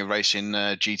and doing a race in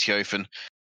GT Open.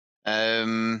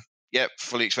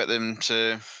 Fully expect them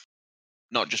to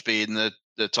not just be in the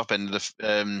top end of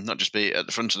not just be at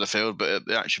the front of the field, but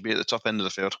actually be at the top end of the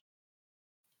field.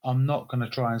 I'm not going to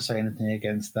try and say anything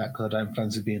against that because I don't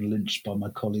fancy being lynched by my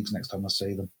colleagues next time I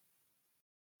see them.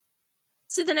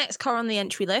 So the next car on the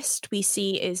entry list we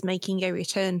see is making a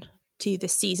return to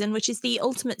this season, which is the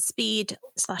Ultimate Speed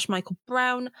 / Michael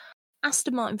Brown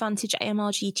Aston Martin Vantage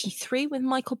AMR GT3 with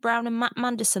Michael Brown and Matt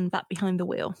Manderson back behind the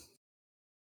wheel.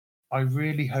 I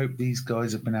really hope these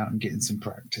guys have been out and getting some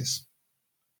practice.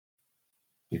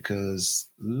 because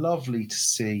lovely to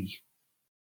see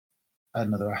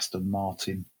another Aston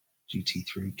Martin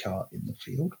GT3 car in the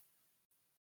field.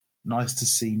 Nice to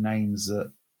see names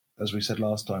that, as we said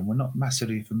last time, we're not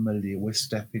massively familiar with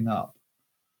stepping up,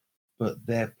 but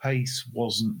their pace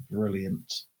wasn't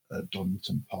brilliant at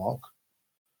Donington Park.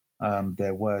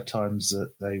 There were times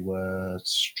that they were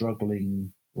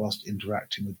struggling whilst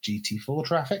interacting with GT4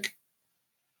 traffic.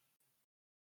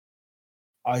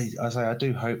 I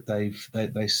do hope they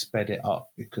sped it up,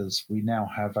 because we now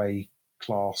have a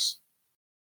class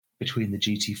between the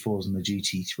GT4s and the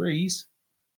GT3s,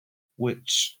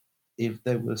 which, if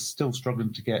they were still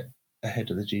struggling to get ahead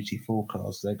of the GT4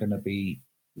 cars, they're going to be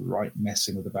right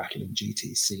messing with the battle in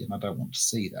GTC, and I don't want to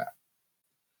see that.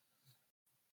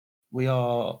 We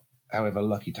are, however,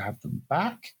 lucky to have them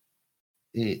back.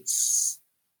 It's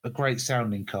a great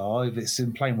sounding car. If it's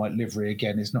in plain white livery,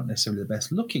 again, it's not necessarily the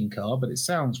best looking car, but it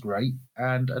sounds great.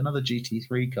 And another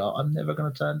GT3 car I'm never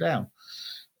going to turn down,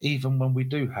 even when we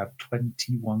do have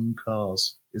 21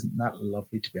 cars. Isn't that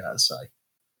lovely to be able to say?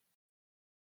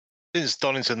 Since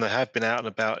Donington, they have been out and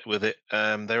about with it.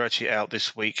 They're actually out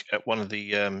this week at one of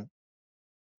the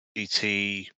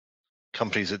GT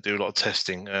companies that do a lot of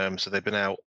testing. So they've been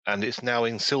out, and it's now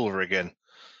in silver again.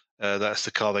 That's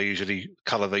the colour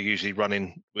they usually run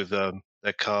in with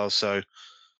their cars. So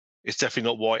it's definitely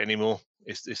not white anymore.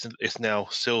 It's now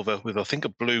silver with, I think, a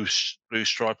blue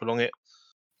stripe along it.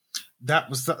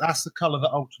 That's the colour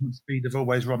that Ultimate Speed have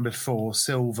always run before,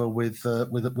 silver with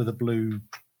a blue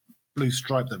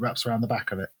stripe that wraps around the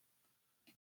back of it.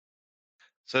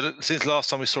 So since last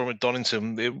time we saw them at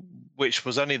Donington, which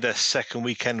was only their second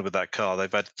weekend with that car,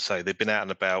 they've been out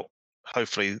and about.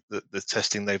 Hopefully, the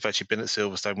testing, they've actually been at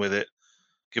Silverstone with it,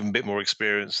 give them a bit more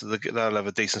experience. They'll have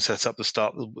a decent setup to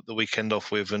start the weekend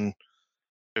off with, and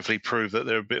hopefully prove that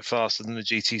they're a bit faster than the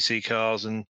GTC cars,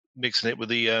 and mixing it with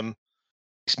the other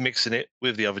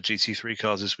GT3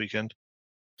 cars this weekend.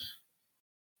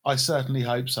 I certainly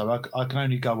hope so. I can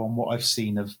only go on what I've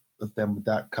seen of them with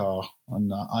that car,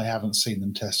 and I haven't seen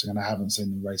them testing, and I haven't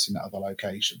seen them racing at other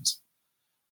locations.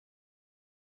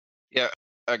 Yeah,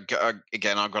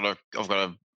 again, I've got to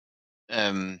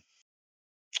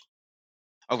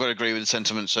agree with the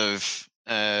sentiments of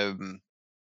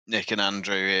Nick and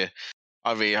Andrew here.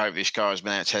 I really hope this car has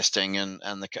been out testing, and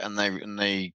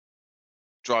the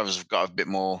drivers have got a bit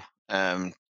more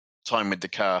time with the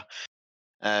car.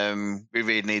 We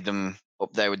really need them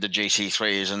up there with the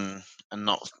GT3s and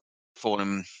not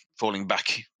falling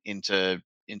back into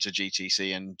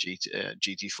GTC and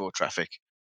GT4 traffic.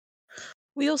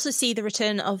 We also see the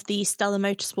return of the Stella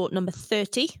Motorsport number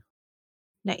 30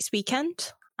 next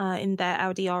weekend in their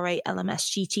Audi R8 LMS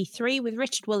GT3 with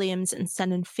Richard Williams and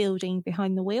Senan Fielding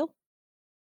behind the wheel.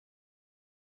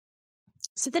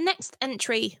 So the next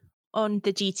entry on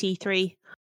the GT3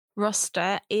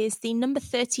 roster is the number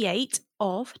 38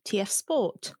 of TF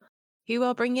Sport, who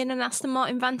are bringing an Aston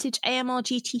Martin Vantage AMR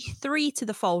GT3 to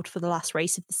the fold for the last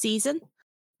race of the season.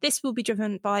 This will be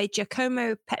driven by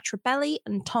Giacomo Petrobelli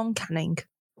and Tom Canning.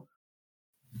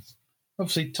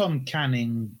 Obviously, Tom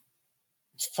Canning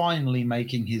finally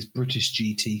making his British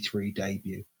GT3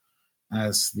 debut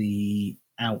as the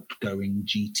outgoing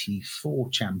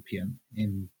GT4 champion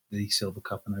in the Silver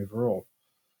Cup and overall.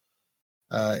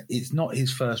 It's not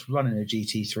his first run in a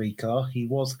GT3 car. He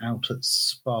was out at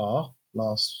Spa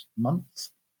last month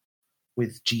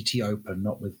with GT Open,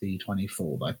 not with the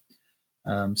 24 though.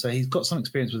 So he's got some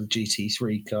experience with a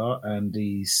GT3 car, and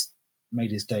he's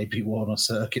made his debut on a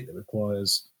circuit that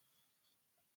requires,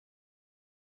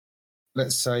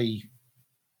 let's say,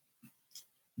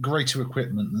 greater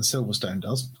equipment than Silverstone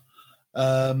does.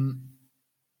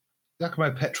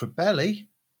 Giacomo Petrobelli,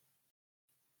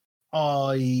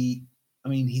 I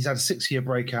mean, he's had a 6-year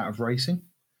break out of racing.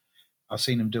 I've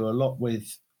seen him do a lot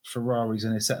with Ferraris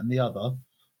and this, that, and the other.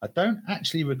 I don't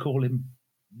actually recall him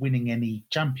winning any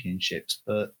championships,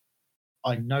 but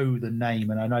I know the name,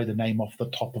 and I know the name off the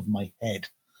top of my head,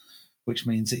 which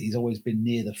means that he's always been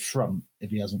near the front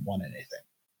if he hasn't won anything.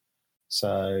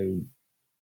 So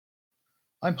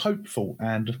I'm hopeful.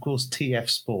 And of course, TF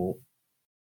Sport,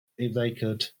 if they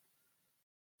could,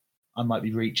 I might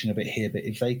be reaching a bit here, but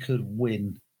if they could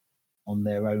win on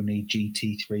their only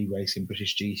GT3 race in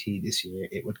British GT this year,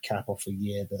 it would cap off a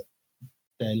year that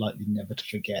they're likely never to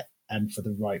forget, and for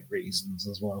the right reasons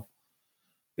as well,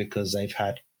 because they've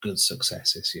had good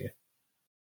success this year.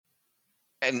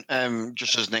 And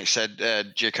just as Nick said,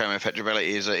 Giacomo Petrobelli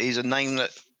is a name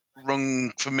that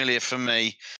rung familiar for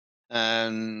me,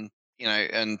 and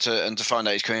to find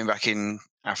out he's coming back in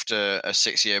after a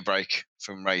 6-year break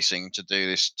from racing to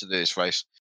do this race.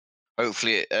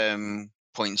 Hopefully, it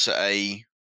points at a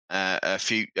a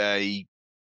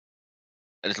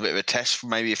little bit of a test for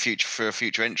maybe a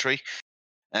future entry.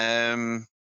 Let's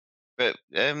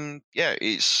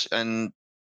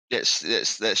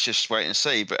just wait and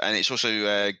see. And it's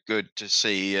also good to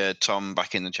see Tom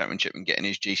back in the championship and getting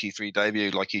his GT3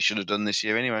 debut like he should have done this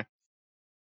year anyway.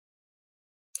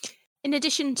 In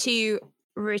addition to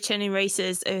returning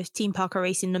racers of Team Parker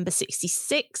Racing number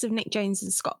 66 of Nick Jones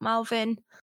and Scott Malvin,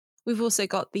 we've also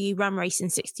got the Ram Racing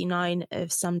 69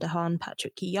 of Sam Dehaan,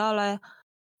 Patrick Kiyala,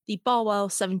 the Barwell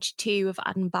 72 of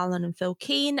Adam Ballon and Phil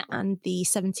Keane, and the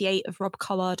 78 of Rob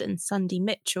Collard and Sandy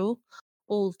Mitchell,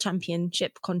 all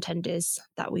championship contenders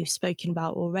that we've spoken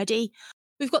about already.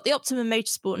 We've got the Optimum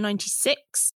Motorsport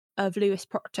 96 of Lewis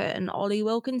Proctor and Ollie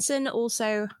Wilkinson,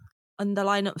 also on the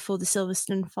lineup for the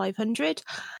Silverstone 500.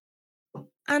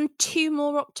 And two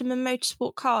more Optimum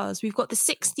Motorsport cars. We've got the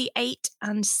 68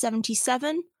 and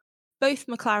 77, both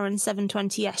McLaren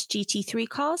 720S GT3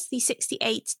 cars. The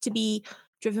 68 to be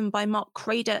driven by Mark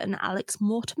Crader and Alex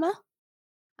Mortimer.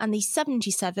 And the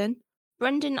 77,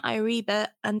 Brendan Iriba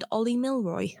and Ollie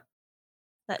Milroy.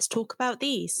 Let's talk about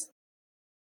these.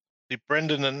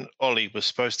 Brendan and Ollie were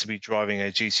supposed to be driving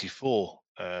a GT4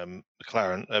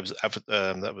 McLaren.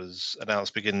 That was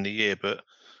announced beginning of the year, but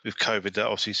with COVID, that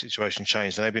obviously situation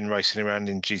changed. And they've been racing around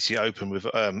in GT Open with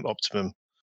Optimum.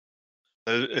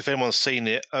 So if anyone's seen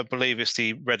it, I believe it's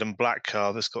the red and black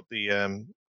car that's got the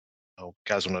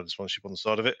Gaz will know the sponsorship on the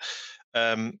side of it.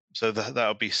 So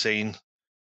that'll be seen.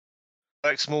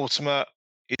 Alex Mortimer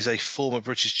is a former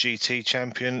British GT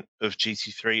champion of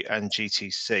GT3 and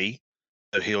GTC.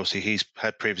 So he's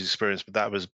had previous experience, but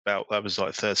that was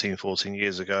like 13, 14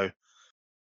 years ago.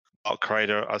 Mark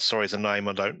Crader, sorry, is a name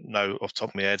I don't know off the top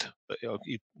of my head, but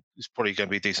he's probably going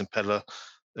to be a decent peddler.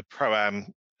 The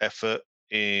Pro-Am effort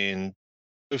in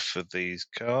both of these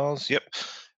cars. Yep.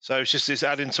 So it's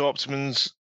adding to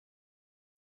Optimum's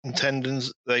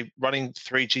Contenders. They're running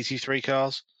 3 GT3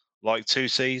 cars, like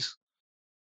 2Cs.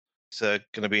 It's going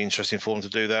to be interesting for them to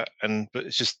do that. But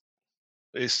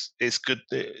it's good.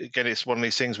 Again, it's one of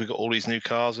these things. We've got all these new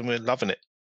cars and we're loving it.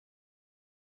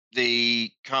 The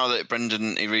car that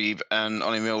Brendan Iribe and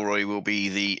Ollie Milroy will be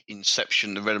the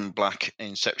red and black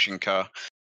Inception car.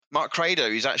 Mark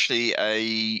Crader is actually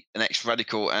an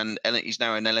ex-Radical, and he's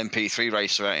now an LMP3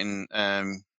 racer out in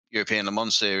European Le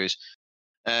Mans Series.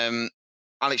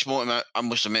 Alex Mortimer, I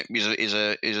must admit,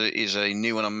 is a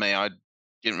new one on me. I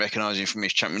didn't recognise him from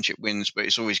his championship wins, but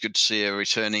it's always good to see a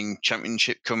returning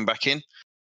championship come back in.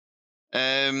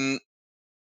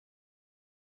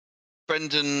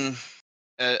 Brendan,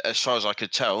 as far as I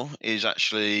could tell, is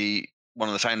actually one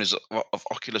of the founders of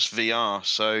Oculus VR.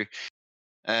 So,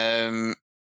 and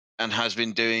has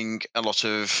been doing a lot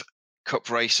of cup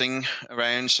racing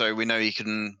around. So we know he should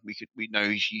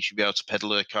be able to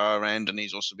pedal a car around, and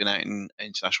he's also been out in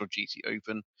International GT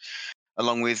Open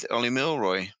along with Ollie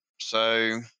Milroy.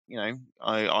 So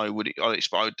I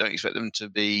don't expect them to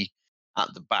be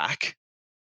at the back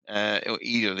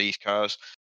either of these cars.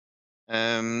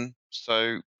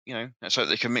 So let's hope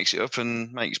they can mix it up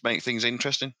and make things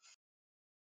interesting.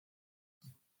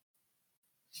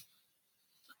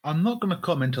 I'm not going to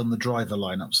comment on the driver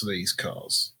lineups of these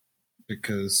cars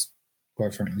because,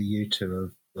 quite frankly, you two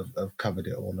have covered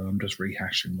it all, and I'm just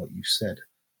rehashing what you've said.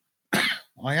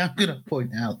 I am going to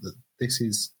point out that this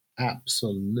is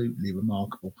absolutely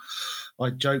remarkable.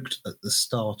 I joked at the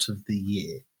start of the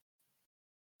year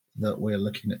that we're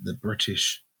looking at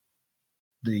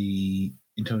the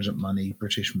Intelligent Money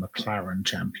British McLaren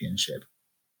Championship.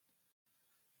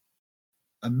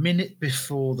 A minute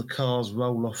before the cars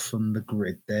roll off from the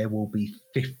grid, there will be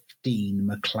 15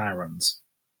 McLarens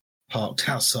parked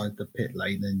outside the pit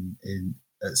lane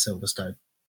at Silverstone.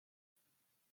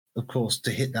 Of course,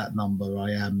 to hit that number,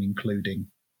 I am including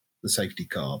the safety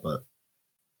car, but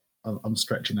I'm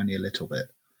stretching only a little bit.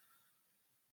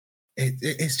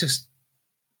 It's just...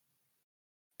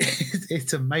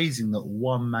 It's amazing that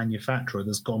one manufacturer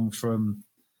has gone from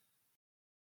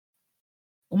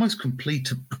almost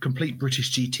complete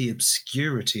British GT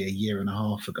obscurity a year and a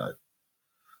half ago.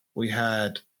 We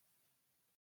had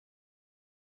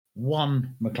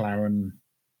one McLaren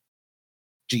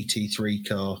GT3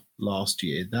 car last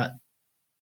year that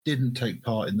didn't take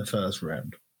part in the first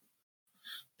round.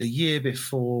 The year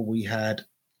before, we had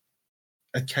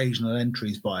occasional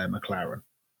entries by a McLaren.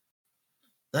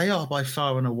 They are by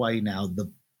far and away now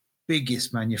the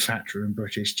biggest manufacturer in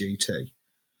British GT.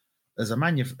 As a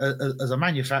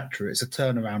manufacturer, it's a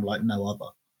turnaround like no other.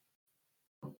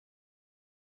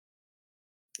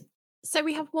 So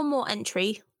we have one more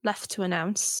entry left to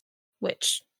announce,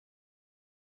 which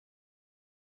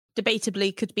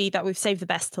debatably could be that we've saved the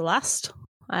best to last.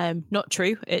 Not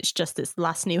true. It's just it's the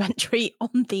last new entry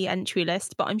on the entry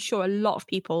list, but I'm sure a lot of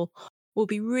people will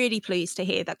be really pleased to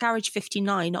hear that Garage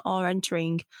 59 are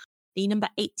entering the number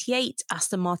 88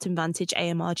 Aston Martin Vantage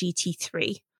AMR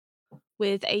GT3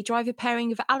 with a driver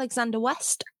pairing of Alexander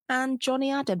West and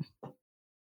Johnny Adam.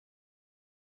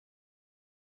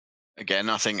 Again,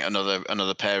 I think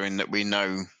another pairing that we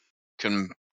know can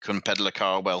pedal a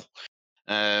car well.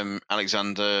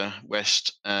 Alexander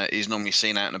West is normally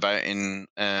seen out and about in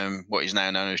what is now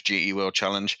known as GT World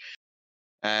Challenge,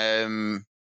 and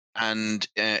out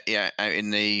in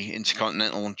the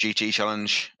Intercontinental GT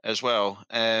Challenge as well,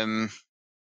 running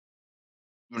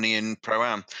in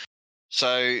Pro-Am.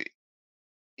 So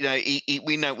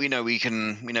we know he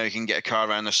can get a car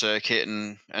around the circuit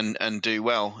and do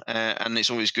well, and it's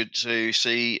always good to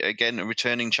see again a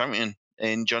returning champion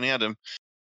in Johnny Adam.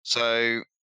 So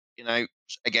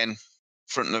again,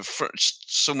 front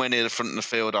somewhere near the front of the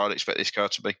field, I'd expect this car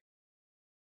to be.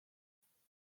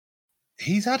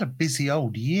 He's had a busy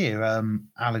old year,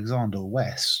 Alexander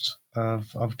West.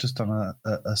 I've just done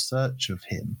a search of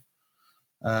him.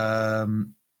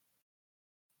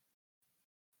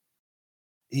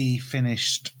 He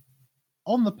finished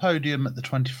on the podium at the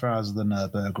 24 Hours of the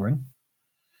Nürburgring.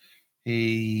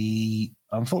 He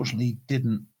unfortunately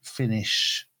didn't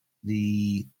finish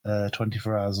the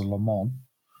 24 Hours of Le Mans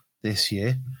this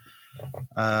year.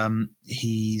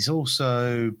 He's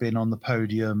also been on the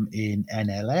podium in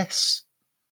NLS.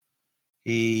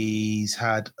 He's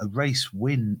had a race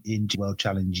win in World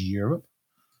Challenge Europe,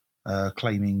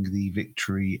 claiming the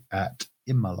victory at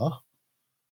Imola.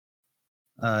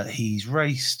 He's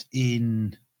raced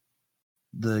in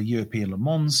the European Le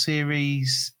Mans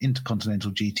Series,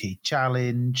 Intercontinental GT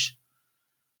Challenge,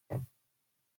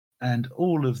 and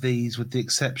all of these, with the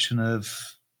exception of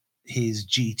his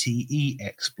GTE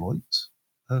exploits,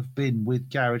 have been with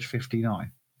Garage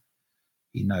 59.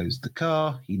 He knows the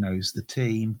car, he knows the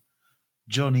team.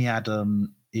 Johnny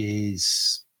Adam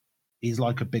is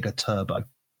like a bigger turbo.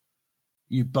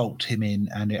 You bolt him in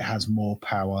and it has more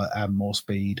power and more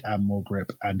speed and more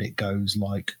grip, and it goes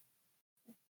like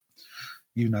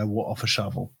what off a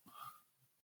shovel.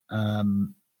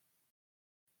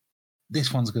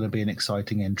 This one's going to be an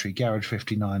exciting entry. Garage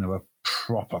 59 are a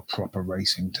proper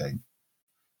racing team,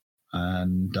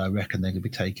 and I reckon they're going to be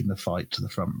taking the fight to the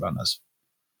front runners.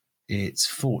 It's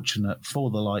fortunate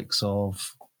for the likes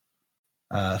of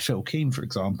Phil Keane, for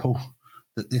example,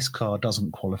 that this car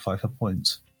doesn't qualify for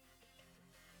points,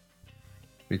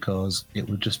 because it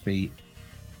would be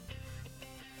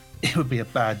a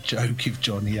bad joke if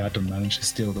Johnny Adam managed to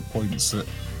steal the points that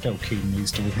Phil Keane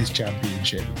needs to win his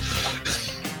championship.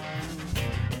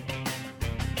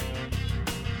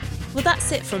 Well,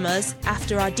 that's it from us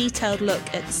after our detailed look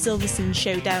at the Silverstone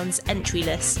Showdown's entry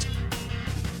list.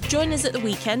 Join us at the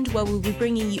weekend, where we'll be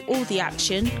bringing you all the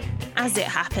action as it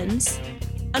happens,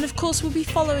 and of course we'll be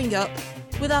following up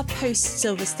with our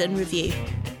post-Silverstone review.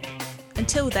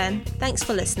 Until then, thanks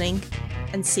for listening,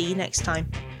 and see you next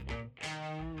time.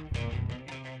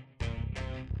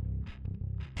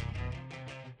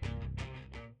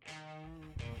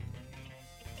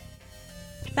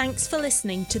 Thanks for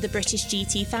listening to the British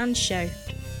GT Fans Show.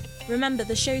 Remember,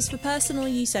 the show's for personal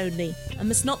use only and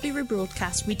must not be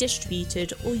rebroadcast,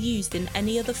 redistributed or used in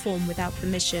any other form without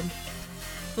permission.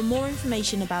 For more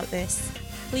information about this,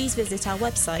 please visit our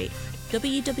website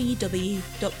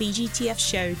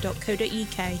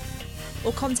www.bgtfshow.co.uk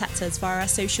or contact us via our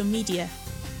social media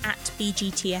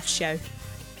 @BGTFshow.